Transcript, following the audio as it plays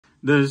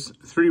There's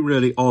three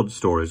really odd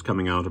stories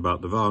coming out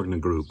about the Wagner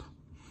group.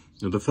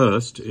 The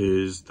first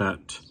is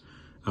that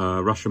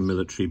Russian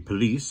military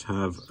police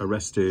have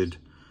arrested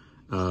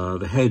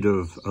the head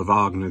of a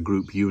Wagner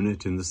group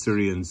unit in the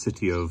Syrian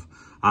city of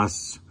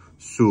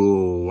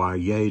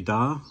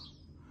As-Suwayda,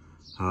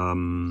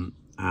 and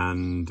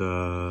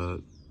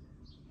the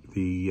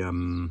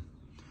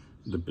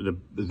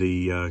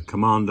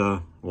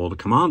commander, or the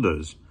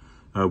commanders,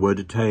 were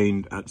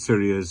detained at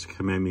Syria's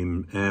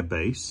Khmeimim air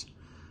base,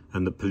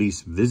 and the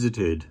police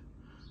visited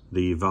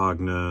the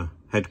Wagner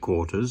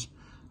headquarters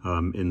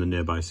in the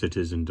nearby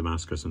cities in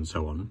Damascus and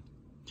so on.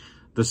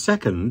 The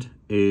second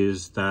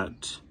is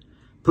that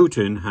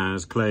Putin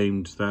has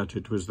claimed that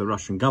it was the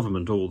Russian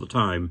government all the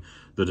time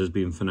that has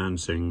been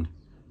financing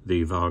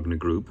the Wagner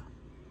group.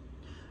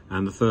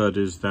 And the third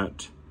is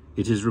that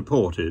it is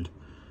reported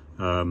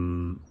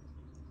that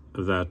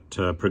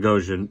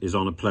Prigozhin is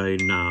on a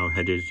plane now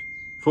headed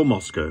for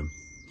Moscow.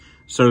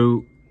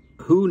 So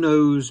who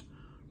knows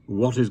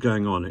what is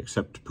going on,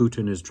 except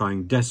Putin is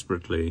trying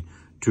desperately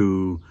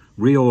to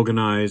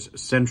reorganize,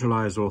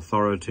 centralize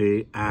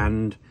authority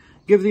and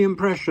give the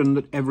impression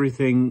that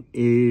everything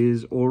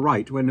is all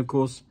right, when of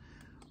course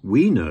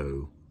we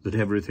know that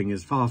everything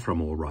is far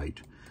from all right.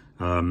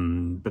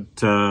 But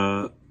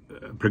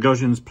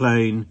Prigozhin's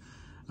plane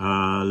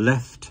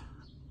left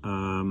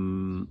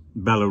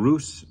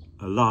Belarus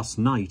last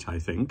night, I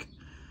think,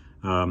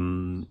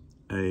 a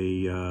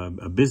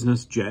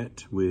business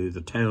jet with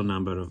a tail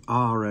number of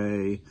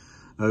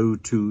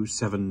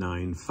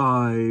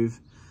RA02795,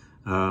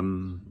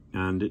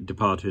 and it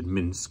departed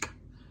Minsk,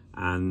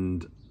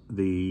 and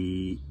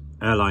the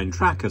airline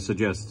tracker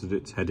suggests that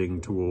it's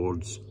heading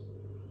towards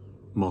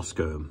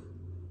Moscow.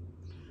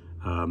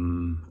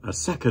 A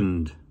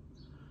second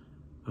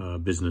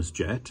business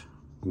jet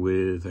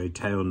with a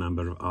tail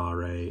number of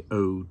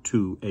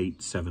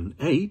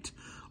RA02878,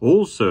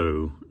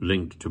 also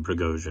linked to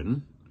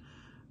Prigozhin,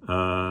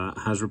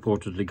 has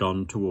reportedly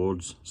gone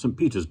towards St.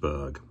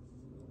 Petersburg.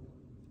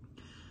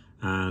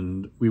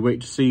 And we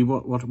wait to see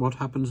what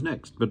happens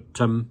next. But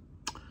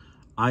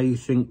I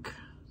think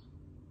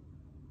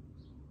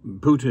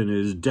Putin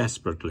is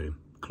desperately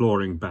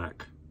clawing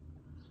back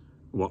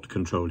what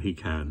control he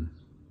can.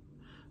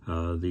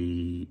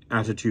 The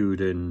attitude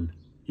in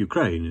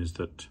Ukraine is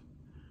that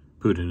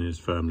Putin is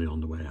firmly on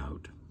the way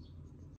out.